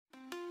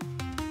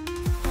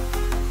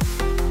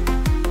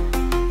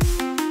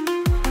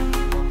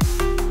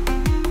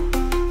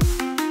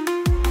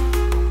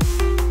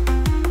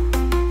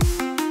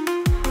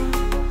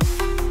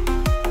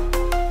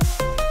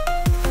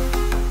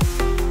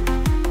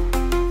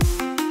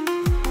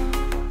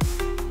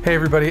Hey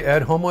everybody,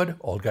 Ed Homewood,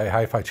 Old Guy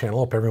Hi-Fi channel.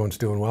 Hope everyone's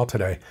doing well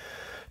today.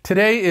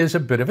 Today is a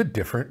bit of a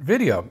different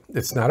video.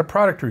 It's not a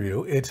product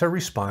review, it's a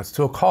response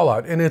to a call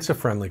out, and it's a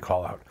friendly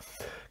call out.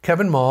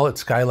 Kevin Mall at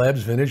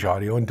Skylabs Vintage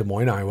Audio in Des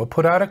Moines, Iowa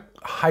put out a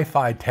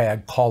hi-fi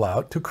tag call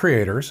out to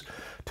creators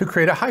to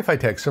create a hi-fi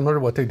tag similar to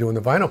what they do in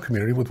the vinyl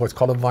community with what's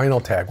called a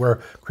vinyl tag, where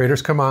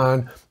creators come on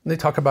and they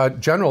talk about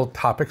general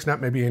topics,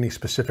 not maybe any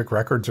specific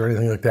records or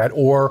anything like that,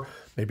 or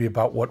maybe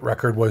about what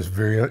record was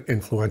very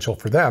influential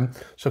for them.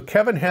 So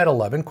Kevin had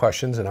 11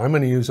 questions, and I'm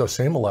going to use those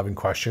same 11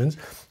 questions,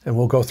 and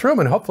we'll go through them,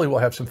 and hopefully we'll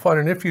have some fun.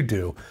 And if you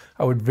do,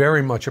 I would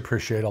very much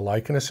appreciate a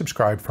like and a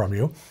subscribe from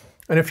you.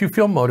 And if you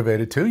feel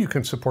motivated to, you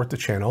can support the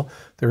channel.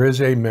 There is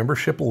a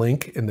membership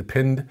link in the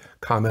pinned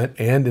comment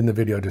and in the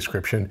video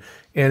description.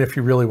 And if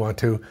you really want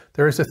to,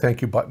 there is a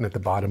thank you button at the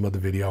bottom of the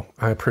video.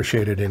 I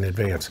appreciate it in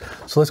advance.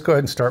 So let's go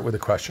ahead and start with the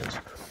questions.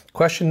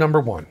 Question number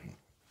 1.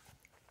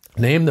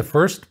 Name the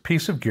first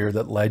piece of gear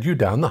that led you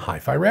down the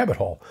hi-fi rabbit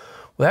hole.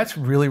 Well, that's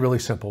really, really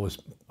simple. It was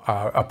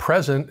a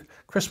present,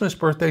 Christmas,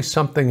 birthday,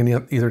 something in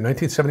either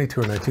 1972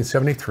 or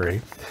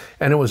 1973.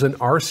 And it was an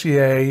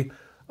RCA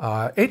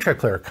 8-track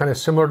player, kind of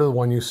similar to the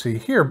one you see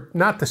here,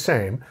 not the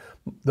same.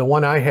 The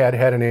one I had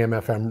an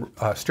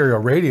AM/FM stereo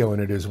radio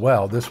in it as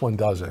well. This one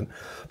doesn't.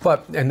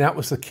 And that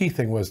was the key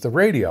thing, was the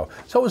radio.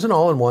 So it was an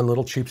all-in-one,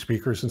 little cheap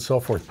speakers and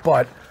so forth,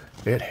 but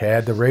it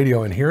had the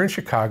radio. And here in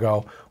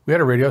Chicago, we had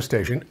a radio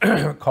station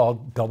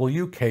called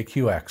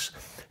WKQX.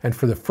 And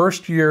for the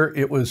first year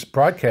it was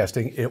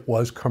broadcasting, it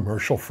was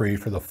commercial free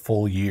for the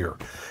full year.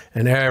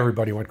 And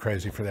everybody went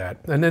crazy for that.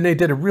 And then they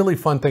did a really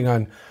fun thing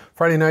on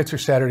Friday nights or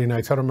Saturday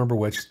nights, I don't remember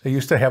which. They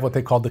used to have what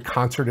they called the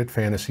Concert at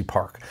Fantasy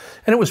Park.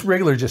 And it was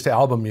regular just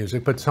album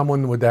music, but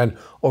someone would then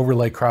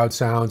overlay crowd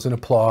sounds and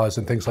applause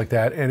and things like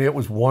that. And it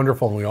was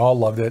wonderful, and we all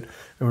loved it,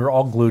 and we were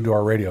all glued to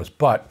our radios.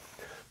 But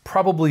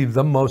probably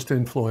the most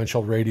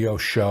influential radio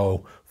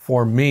show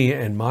for me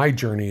and my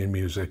journey in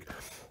music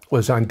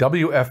was on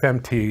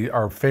WFMT,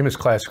 our famous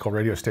classical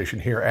radio station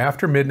here.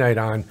 After midnight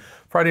on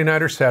Friday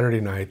night or Saturday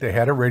night, they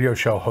had a radio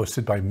show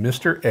hosted by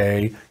Mr.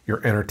 A,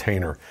 your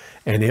entertainer.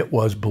 And it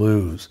was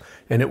blues.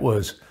 And it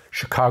was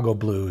Chicago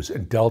blues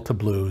and Delta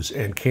blues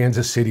and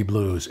Kansas City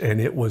blues.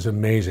 And it was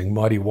amazing.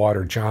 Muddy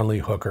Water, John Lee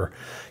Hooker,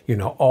 you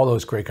know, all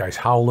those great guys,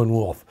 Howlin'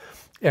 Wolf.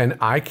 And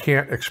I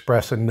can't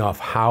express enough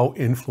how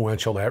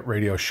influential that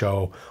radio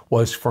show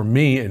was for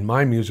me in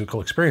my musical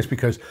experience,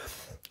 because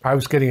I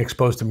was getting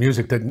exposed to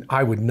music that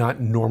I would not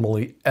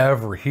normally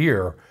ever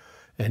hear.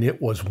 And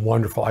it was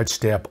wonderful. I'd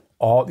stay up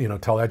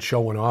till that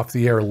show went off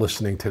the air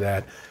listening to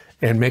that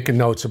and making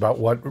notes about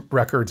what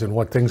records and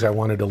what things I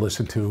wanted to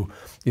listen to,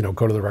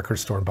 go to the record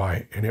store and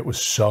buy. And it was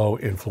so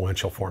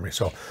influential for me.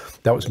 So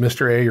that was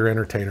Mr. A, your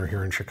entertainer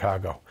here in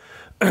Chicago.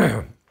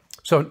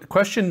 So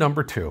question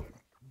number 2.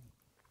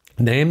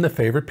 Name the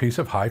favorite piece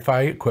of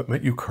hi-fi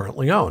equipment you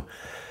currently own.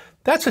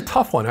 That's a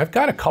tough one. I've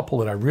got a couple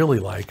that I really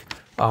like.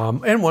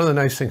 And one of the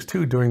nice things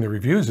too, doing the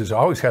reviews, is I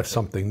always have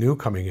something new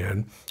coming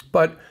in.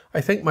 But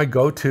I think my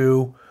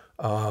go-to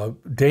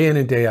day in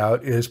and day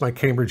out is my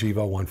Cambridge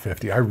Evo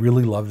 150. I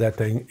really love that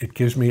thing. It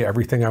gives me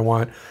everything I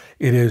want.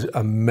 It is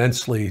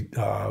immensely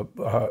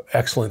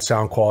excellent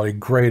sound quality,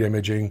 great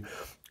imaging,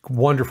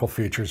 wonderful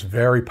features,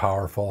 very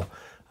powerful.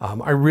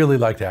 I really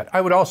like that.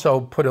 I would also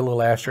put a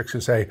little asterisk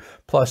and say,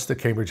 plus the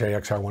Cambridge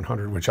AXR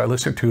 100, which I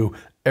listen to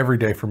every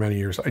day for many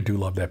years. I do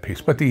love that piece,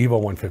 but the Evo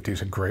 150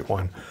 is a great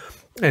one.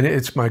 And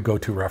it's my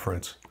go-to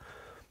reference.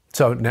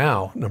 So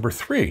now, number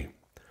 3,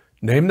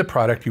 name the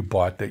product you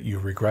bought that you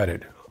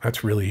regretted.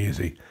 That's really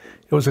easy.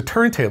 It was a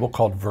turntable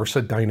called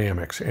Versa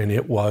Dynamics, and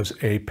it was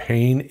a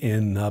pain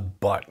in the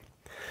butt.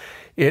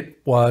 It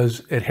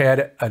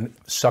had a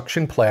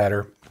suction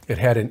platter. It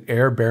had an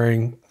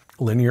air-bearing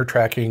linear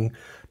tracking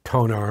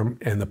tone arm,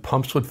 and the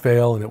pumps would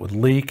fail and it would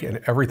leak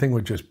and everything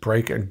would just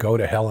break and go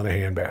to hell in a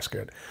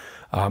handbasket.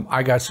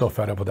 I got so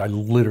fed up with it, I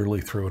literally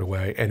threw it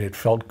away, and it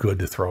felt good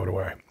to throw it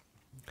away.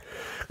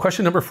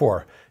 Question number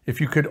 4.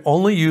 If you could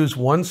only use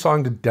one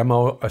song to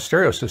demo a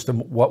stereo system,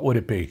 what would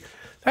it be?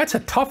 That's a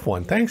tough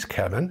one. Thanks,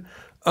 Kevin.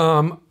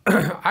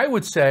 I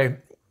would say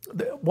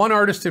one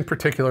artist in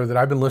particular that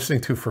I've been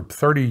listening to for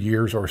 30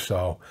 years or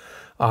so,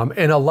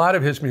 and a lot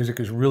of his music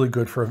is really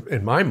good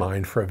in my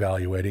mind, for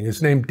evaluating,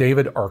 is named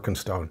David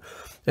Arkenstone.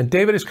 And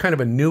David is kind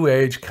of a new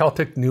age,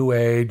 Celtic new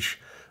age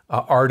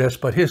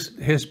artist, but his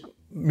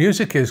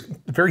music is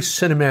very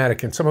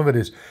cinematic, and some of it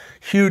is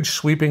huge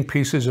sweeping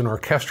pieces and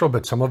orchestral,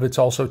 but some of it's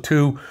also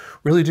too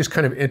really just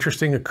kind of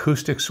interesting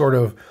acoustic sort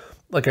of,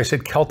 like I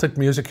said, Celtic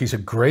music. He's a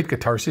great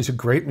guitarist. He's a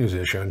great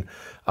musician.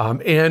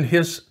 And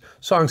his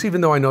songs,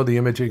 even though I know the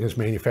imaging is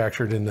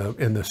manufactured in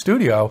the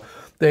studio,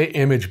 they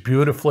image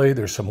beautifully.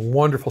 There's some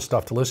wonderful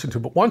stuff to listen to.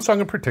 But one song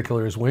in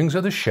particular is Wings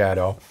of the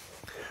Shadow,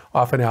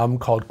 off an album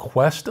called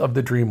Quest of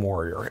the Dream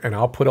Warrior. And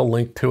I'll put a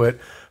link to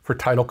it for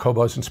Tidal,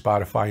 Qobuz, and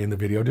Spotify in the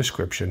video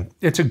description.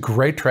 It's a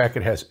great track.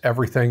 It has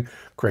everything: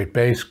 great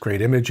bass,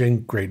 great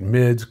imaging, great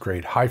mids,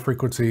 great high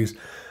frequencies.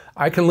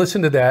 I can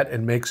listen to that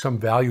and make some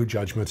value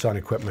judgments on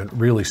equipment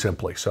really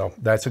simply. So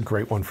that's a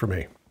great one for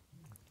me.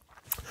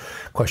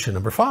 Question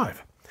number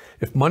 5.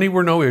 If money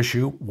were no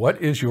issue, what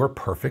is your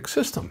perfect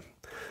system?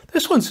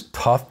 This one's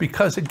tough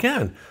because,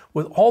 again,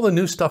 with all the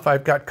new stuff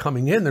I've got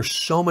coming in, there's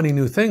so many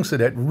new things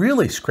that it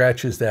really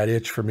scratches that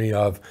itch for me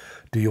of,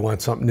 do you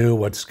want something new?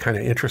 What's kind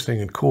of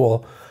interesting and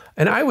cool?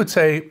 And I would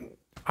say,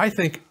 I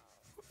think,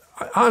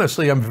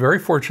 honestly, I'm very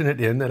fortunate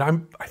in that I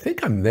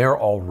think I'm there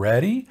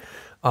already.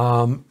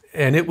 And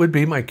it would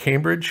be my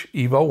Cambridge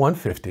Evo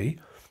 150.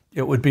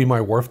 It would be my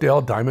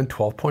Wharfdale Diamond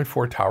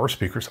 12.4 tower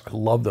speakers. I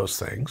love those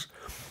things.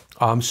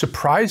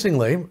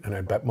 Surprisingly, and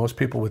I bet most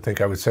people would think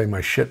I would say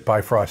my Schiit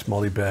Bifrost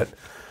multi-bit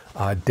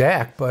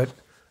DAC,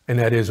 and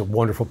that is a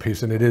wonderful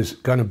piece, and it is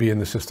going to be in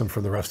the system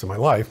for the rest of my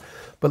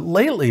life. But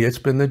lately, it's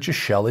been the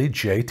Gishelli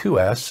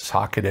J2S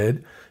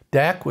socketed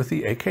DAC with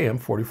the AKM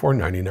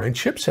 4499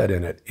 chipset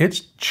in it.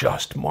 It's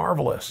just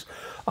marvelous.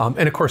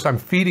 And of course, I'm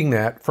feeding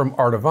that from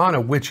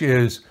Artivana, which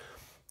is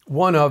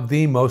one of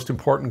the most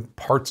important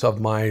parts of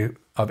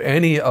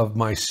any of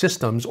my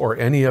systems, or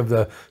any of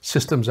the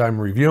systems I'm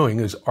reviewing,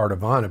 is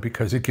Artivana,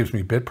 because it gives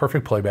me bit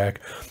perfect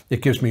playback.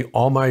 It gives me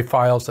all my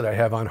files that I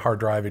have on hard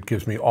drive. It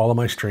gives me all of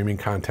my streaming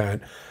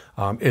content.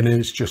 And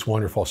it's just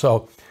wonderful.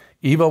 So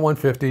Evo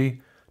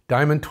 150,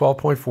 Diamond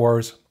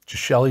 12.4s,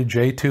 Gishelli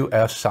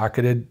J2S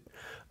socketed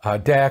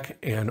DAC,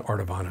 and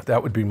Artivana.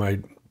 That would be my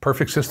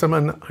perfect system,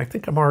 and I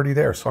think I'm already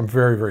there, so I'm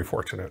very, very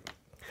fortunate.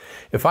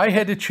 If I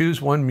had to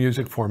choose one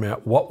music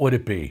format, what would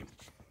it be?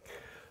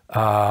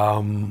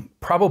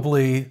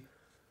 Probably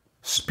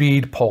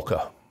speed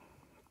polka.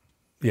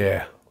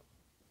 Yeah,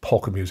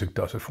 polka music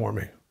does it for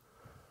me.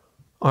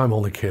 I'm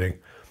only kidding.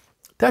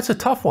 That's a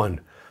tough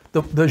one.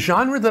 The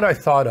genre that I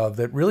thought of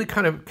that really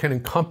kind of can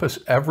encompass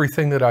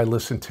everything that I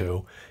listen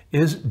to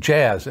is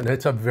jazz, and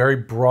it's a very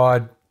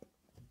broad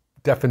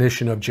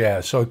definition of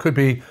jazz. So it could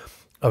be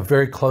a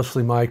very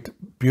closely mic'd,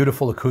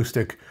 beautiful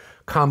acoustic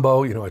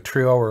combo, you know, a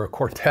trio or a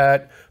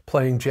quartet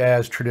playing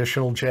jazz,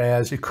 traditional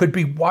jazz. It could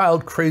be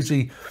wild,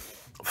 crazy,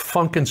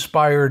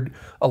 funk-inspired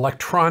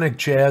electronic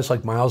jazz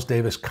like Miles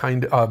Davis,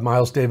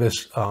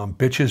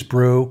 Bitches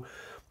Brew.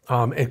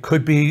 It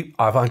could be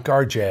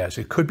avant-garde jazz.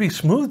 It could be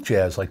smooth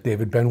jazz like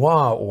David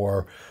Benoit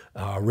or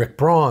Rick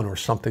Braun or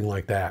something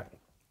like that.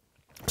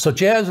 So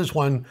jazz is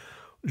one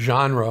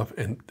genre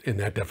in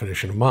that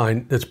definition of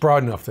mine that's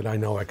broad enough that I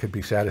know I could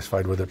be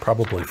satisfied with it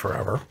probably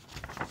forever,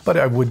 but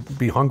I would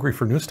be hungry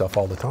for new stuff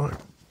all the time.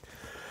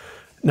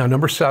 Now,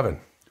 number 7,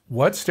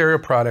 what stereo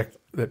product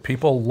that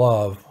people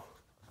love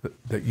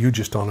that you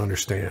just don't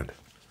understand?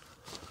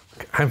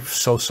 I'm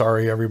so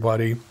sorry,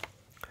 everybody.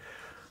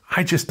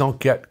 I just don't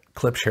get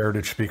Klipsch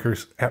Heritage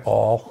speakers at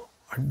all.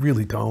 I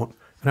really don't.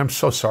 And I'm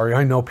so sorry.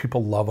 I know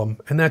people love them,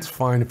 and that's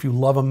fine. If you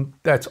love them,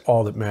 that's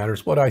all that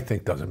matters. What I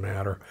think doesn't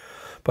matter.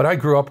 But I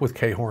grew up with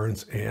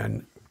K-horns,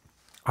 and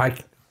I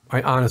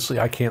honestly,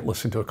 I can't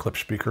listen to a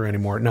Klipsch speaker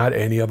anymore. Not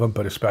any of them,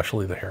 but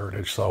especially the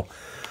Heritage. So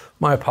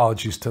my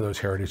apologies to those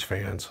Heritage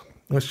fans.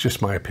 That's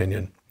just my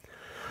opinion.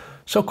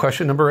 So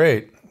question number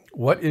 8,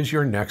 what is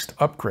your next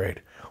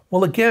upgrade?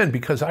 Well, again,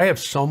 because I have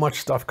so much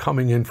stuff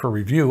coming in for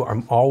review,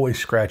 I'm always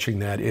scratching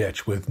that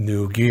itch with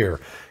new gear.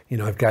 You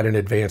know, I've got an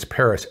Advanced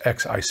Paris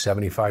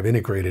XI75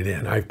 integrated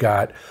in. I've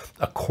got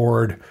a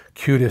Cord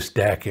Cutis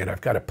DAC in. I've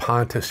got a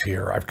Pontus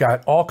here. I've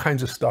got all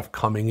kinds of stuff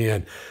coming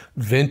in.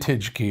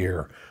 Vintage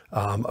gear,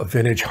 a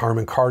vintage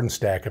Harman Kardon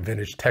stack, a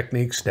vintage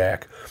Technique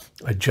stack.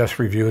 I just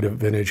reviewed a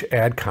vintage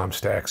Adcom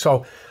stack.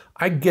 So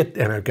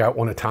and I've got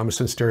one of Thomas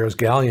 & Stereo's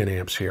Galleon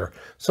amps here.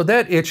 So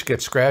that itch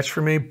gets scratched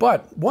for me,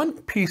 but one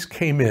piece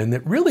came in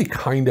that really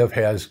kind of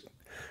has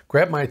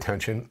grabbed my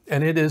attention,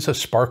 and it is a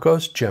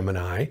Sparkos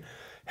Gemini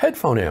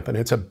headphone amp, and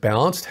it's a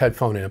balanced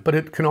headphone amp, but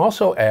it can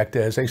also act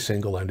as a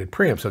single-ended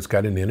preamp. So it's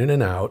got an in and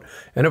an out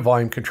and a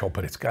volume control,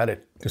 but it's got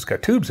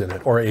tubes in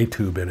it, or a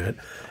tube in it.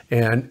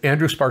 And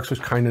Andrew Sparks was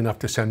kind enough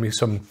to send me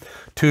some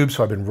tubes,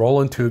 so I've been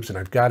rolling tubes, and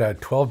I've got a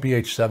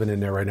 12BH7 in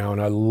there right now,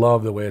 and I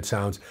love the way it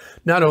sounds,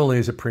 not only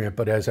as a preamp,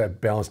 but as a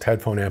balanced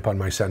headphone amp on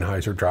my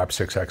Sennheiser Drop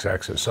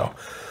 6XXs. So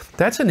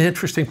that's an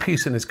interesting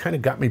piece, and it's kind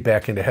of got me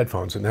back into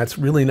headphones, and that's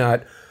really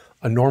not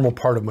a normal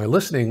part of my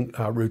listening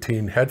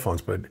routine,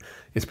 headphones, but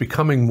it's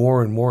becoming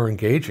more and more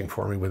engaging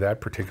for me with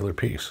that particular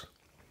piece.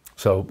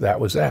 So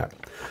that was that.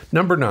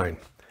 Number 9,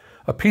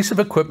 a piece of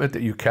equipment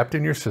that you kept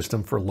in your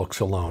system for looks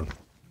alone.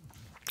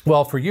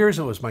 Well, for years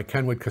it was my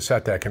Kenwood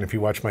cassette deck, and if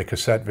you watch my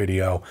cassette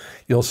video,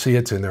 you'll see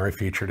it's in there. I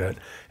featured it.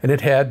 And it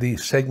had the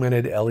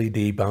segmented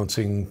LED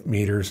bouncing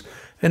meters,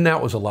 and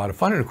that was a lot of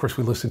fun. And of course,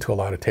 we listened to a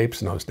lot of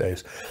tapes in those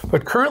days.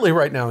 But currently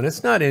right now, and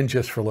it's not in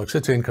just for looks,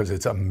 it's in because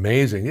it's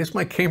amazing. It's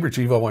my Cambridge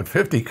Evo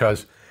 150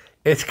 because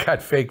it's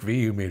got fake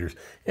VU meters.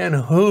 And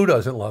who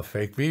doesn't love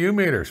fake VU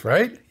meters,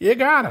 right? You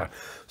gotta.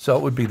 So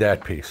it would be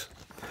that piece.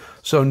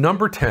 So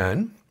number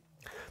 10,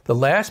 the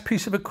last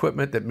piece of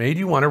equipment that made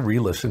you want to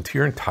re-listen to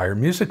your entire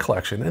music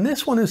collection. And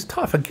this one is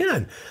tough.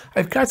 Again,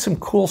 I've got some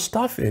cool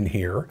stuff in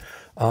here.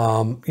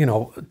 You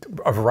know,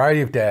 a variety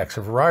of DACs,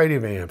 a variety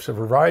of amps, a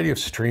variety of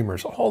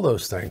streamers, all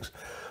those things.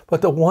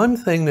 But the one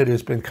thing that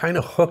has been kind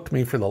of hooked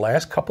me for the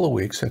last couple of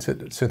weeks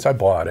since I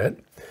bought it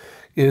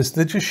is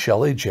the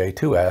Shelly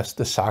J2S,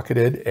 the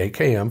socketed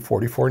AKM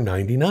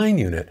 4499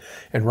 unit.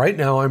 And right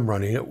now I'm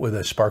running it with a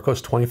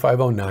Sparkos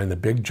 2509, the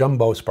big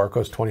jumbo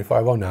Sparkos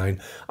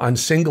 2509 on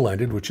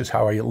single-ended, which is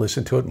how I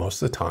listen to it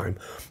most of the time.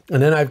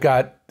 And then I've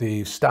got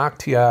the stock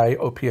TI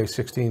OPA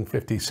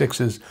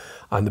 1656s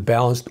on the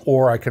balanced,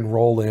 or I can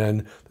roll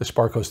in the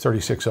Sparkos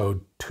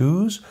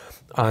 3602s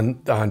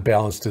on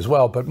balanced as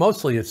well, but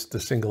mostly it's the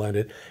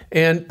single-ended.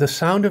 And the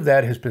sound of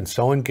that has been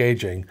so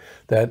engaging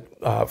that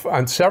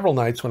on several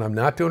nights when I'm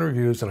not doing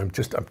reviews and I'm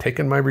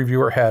taking my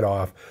reviewer hat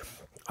off,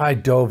 I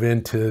dove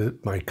into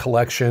my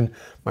collection,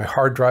 my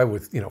hard drive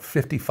with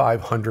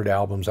 5,500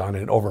 albums on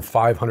it, over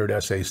 500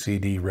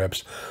 SACD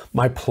rips,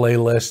 my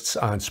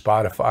playlists on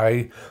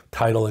Spotify,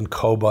 Tidal and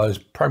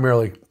Qobuz,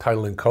 primarily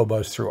Tidal and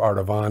Qobuz through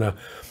Artivana,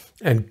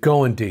 and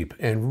going deep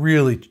and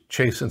really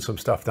chasing some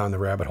stuff down the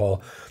rabbit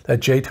hole. That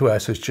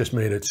J2S has just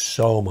made it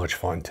so much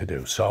fun to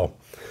do. So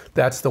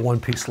that's the one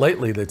piece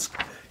lately that's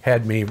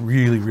had me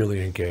really,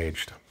 really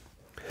engaged.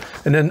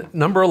 And then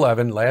number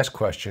 11, last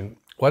question.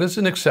 What is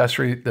an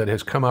accessory that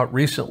has come out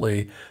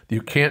recently that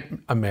you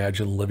can't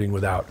imagine living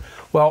without?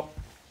 Well,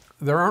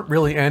 there aren't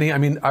really any. I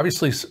mean,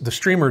 obviously the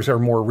streamers are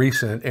more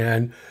recent,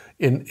 and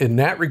in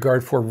that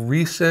regard, for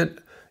recent,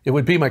 it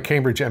would be my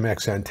Cambridge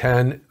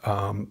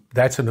MXN10.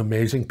 That's an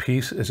amazing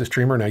piece as a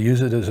streamer, and I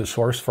use it as a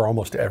source for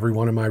almost every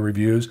one of my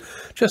reviews,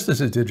 just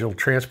as a digital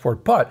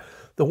transport. But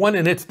the one,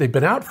 and they've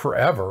been out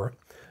forever.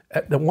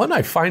 The one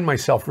I find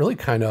myself really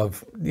kind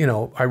of,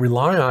 I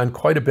rely on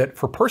quite a bit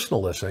for personal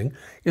listening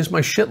is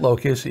my Schiit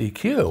Lokius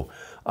EQ.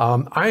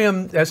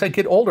 As I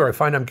get older, I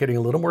find I'm getting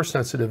a little more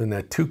sensitive in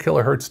that 2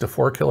 kilohertz to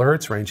 4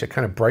 kilohertz range, that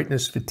kind of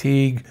brightness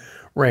fatigue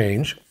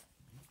range.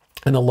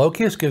 And the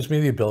Lokius gives me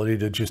the ability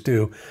to just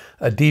do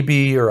a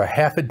dB or a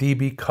half a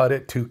dB cut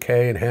at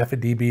 2K and half a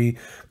dB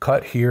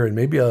cut here and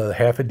maybe a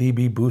half a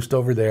dB boost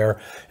over there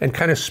and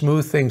kind of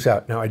smooth things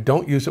out. Now, I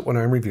don't use it when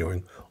I'm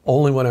reviewing,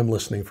 only when I'm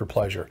listening for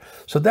pleasure.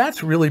 So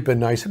that's really been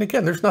nice. And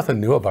again, there's nothing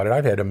new about it.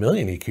 I've had a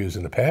million EQs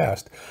in the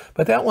past,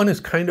 but that one is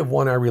kind of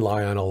one I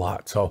rely on a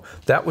lot. So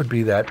that would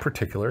be that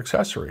particular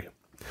accessory.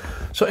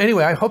 So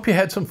anyway, I hope you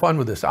had some fun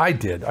with this. I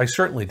did. I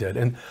certainly did.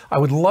 And I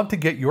would love to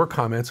get your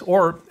comments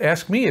or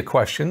ask me a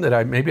question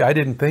that maybe I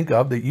didn't think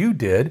of that you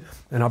did,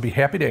 and I'll be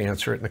happy to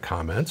answer it in the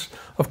comments.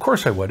 Of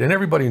course I would. And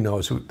everybody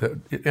knows,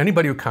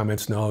 anybody who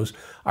comments knows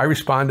I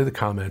respond to the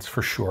comments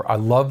for sure. I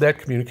love that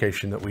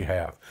communication that we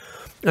have.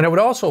 And I would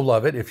also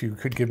love it if you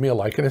could give me a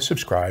like and a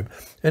subscribe.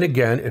 And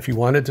again, if you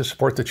wanted to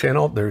support the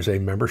channel, there's a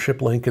membership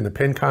link in the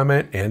pinned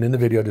comment and in the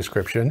video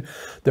description.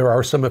 There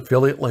are some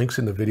affiliate links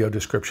in the video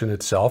description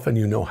itself, and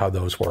you know how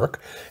those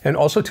work. And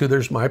also too,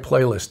 there's my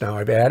playlist. Now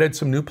I've added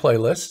some new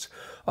playlists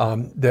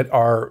that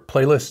are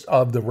playlists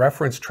of the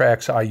reference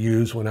tracks I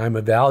use when I'm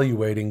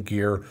evaluating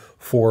gear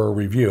for a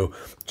review,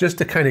 just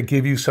to kind of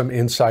give you some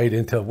insight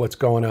into what's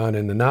going on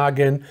in the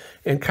noggin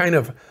and kind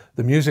of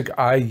the music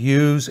I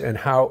use and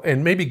how,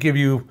 and maybe give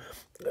you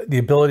the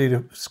ability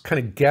to kind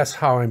of guess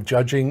how I'm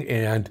judging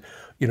and,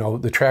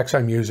 the tracks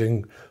I'm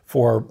using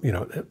for,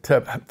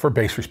 for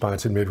bass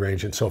response and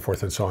mid-range and so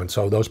forth and so on.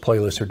 So those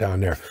playlists are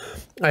down there.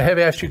 I have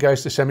asked you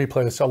guys to send me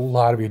playlists. A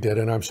lot of you did,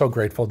 and I'm so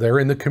grateful. They're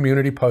in the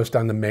community post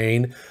on my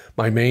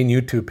main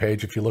YouTube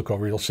page. If you look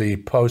over, you'll see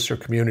posts or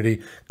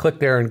community. Click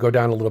there and go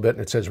down a little bit,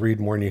 and it says read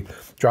more, and you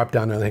drop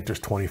down, and I think there's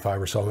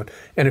 25 or so.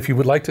 And if you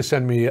would like to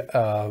send me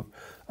a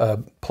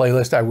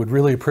playlist, I would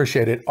really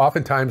appreciate it.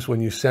 Oftentimes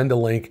when you send a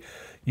link,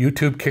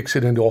 YouTube kicks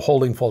it into a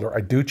holding folder. I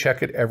do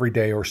check it every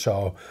day or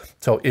so.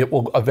 So it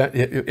will,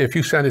 if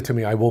you send it to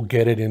me, I will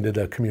get it into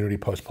the community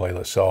post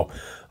playlist. So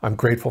I'm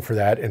grateful for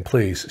that. And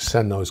please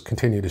send those,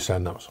 continue to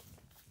send those.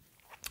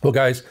 Well,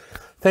 guys,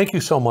 thank you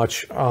so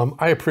much.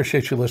 I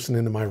appreciate you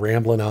listening to my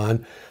rambling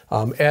on.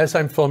 As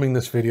I'm filming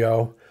this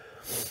video,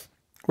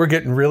 we're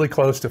getting really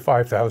close to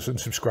 5,000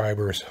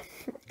 subscribers.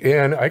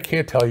 And I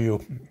can't tell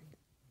you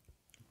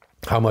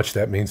how much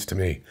that means to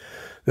me.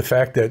 The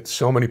fact that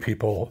so many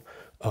people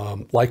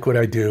like what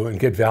I do and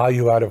get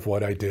value out of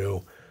what I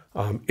do,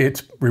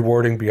 it's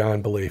rewarding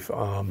beyond belief.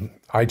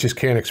 I just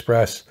can't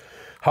express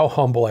how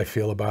humble I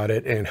feel about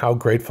it and how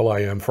grateful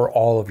I am for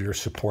all of your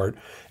support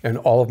and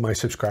all of my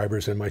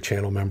subscribers and my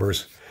channel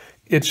members.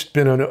 It's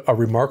been a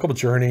remarkable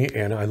journey,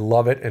 and I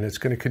love it, and it's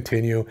going to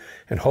continue,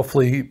 and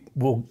hopefully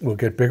we'll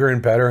get bigger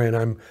and better,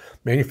 and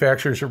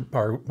manufacturers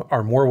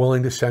are more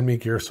willing to send me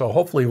gear, so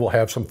hopefully we'll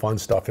have some fun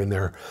stuff in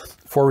there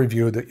for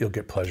review that you'll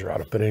get pleasure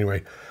out of. But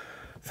anyway,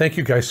 thank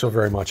you guys so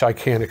very much. I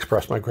can't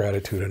express my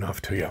gratitude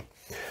enough to you.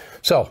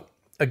 So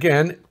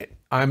again,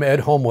 I'm Ed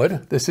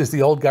Homewood. This is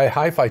the Old Guy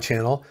Hi-Fi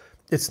channel.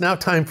 It's now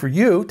time for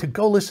you to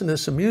go listen to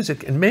some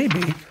music and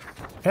maybe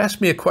ask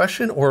me a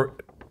question or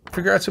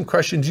figure out some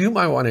questions you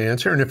might want to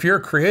answer. And if you're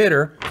a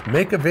creator,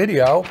 make a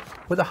video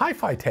with a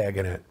hi-fi tag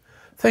in it.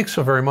 Thanks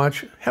so very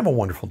much. Have a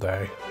wonderful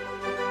day.